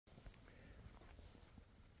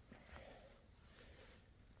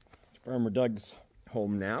Farmer Doug's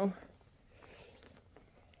home now.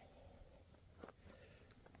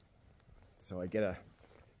 So I get a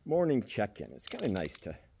morning check-in. It's kind of nice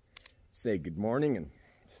to say good morning and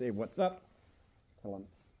say what's up. Tell them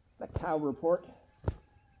the cow report.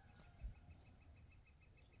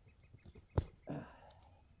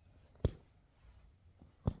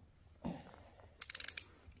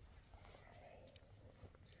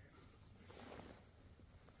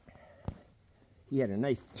 He had a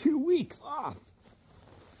nice 2 weeks off,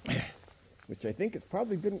 which I think it's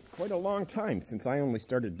probably been quite a long time since I only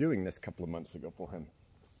started doing this a couple of months ago for him.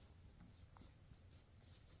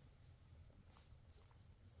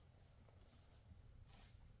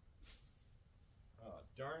 Oh,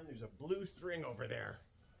 darn, there's a blue string over there.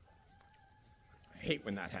 I hate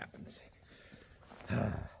when that happens.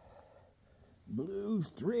 Blue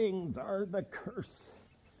strings are the curse.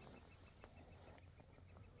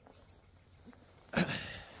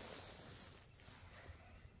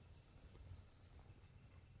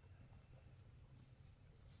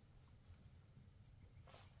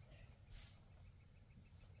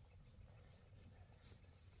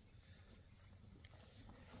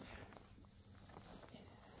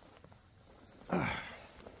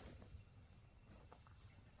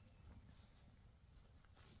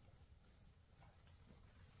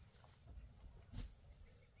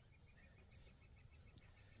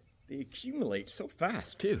 They accumulate so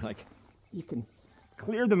fast too. Like, you can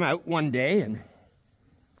clear them out one day and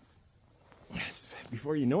yes,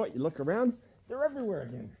 before you know it, you look around, they're everywhere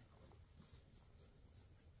again.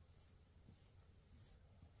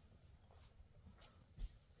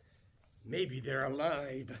 Maybe they're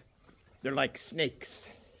alive. They're like snakes.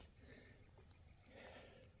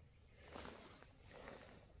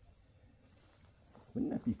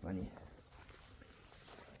 Wouldn't that be funny?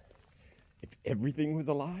 If everything was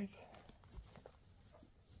alive?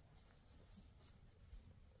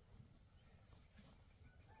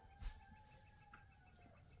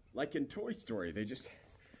 Like in Toy Story,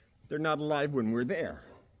 they're not alive when we're there.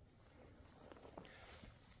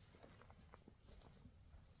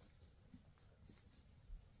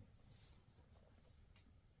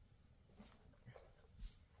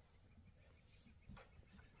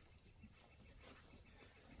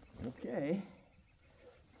 Okay.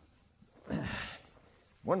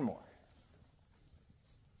 One more.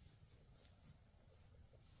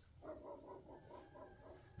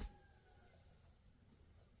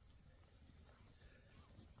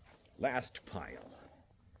 Last pile.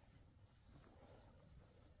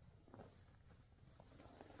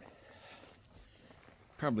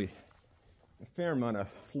 Probably a fair amount of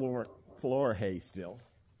floor hay still.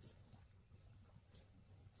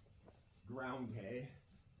 Ground hay.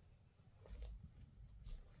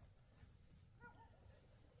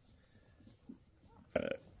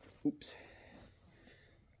 Oops.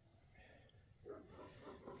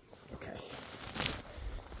 Okay.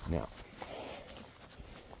 Now,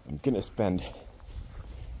 I'm going to spend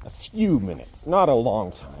a few minutes, not a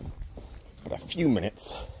long time, but a few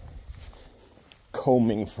minutes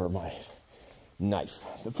combing for my knife.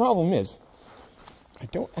 The problem is, I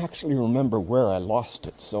don't actually remember where I lost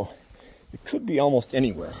it, so it could be almost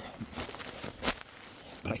anywhere.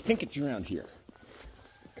 But I think it's around here,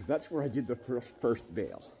 because that's where I did the first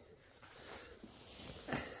bale.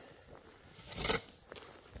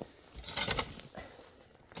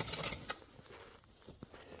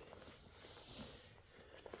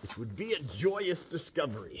 Which would be a joyous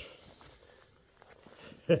discovery.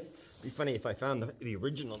 Be funny if I found the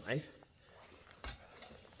original knife.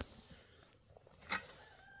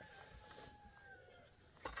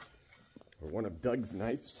 Or one of Doug's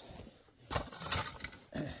knives.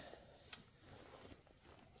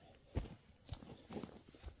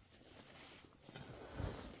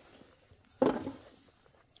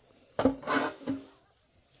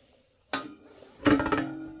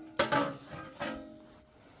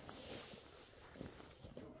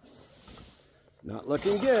 Not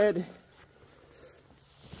looking good.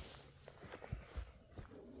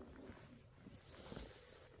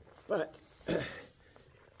 But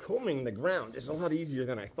combing the ground is a lot easier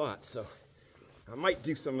than I thought, so I might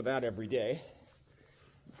do some of that every day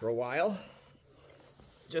for a while,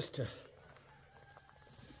 just to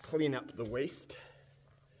clean up the waste.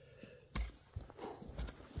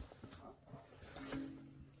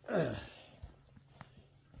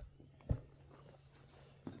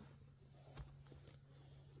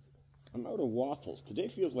 I'm out of waffles. Today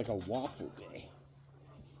feels like a waffle day,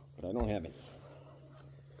 but I don't have any.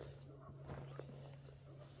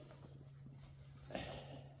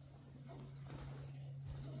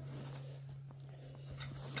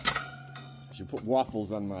 I should put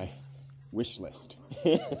waffles on my wish list.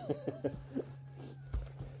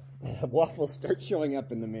 Waffles start showing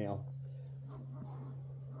up in the mail.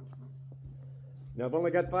 Now I've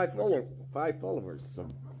only got five followers, so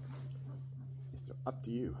it's up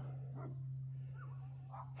to you.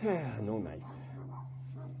 No knife.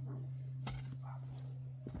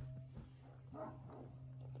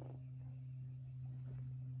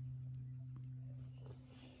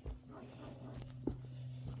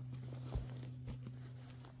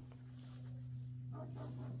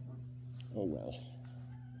 Oh well.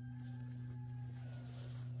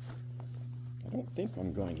 I don't think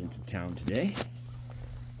I'm going into town today.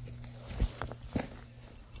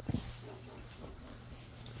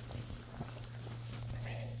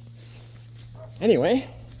 Anyway,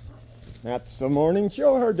 that's the morning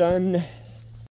chore done.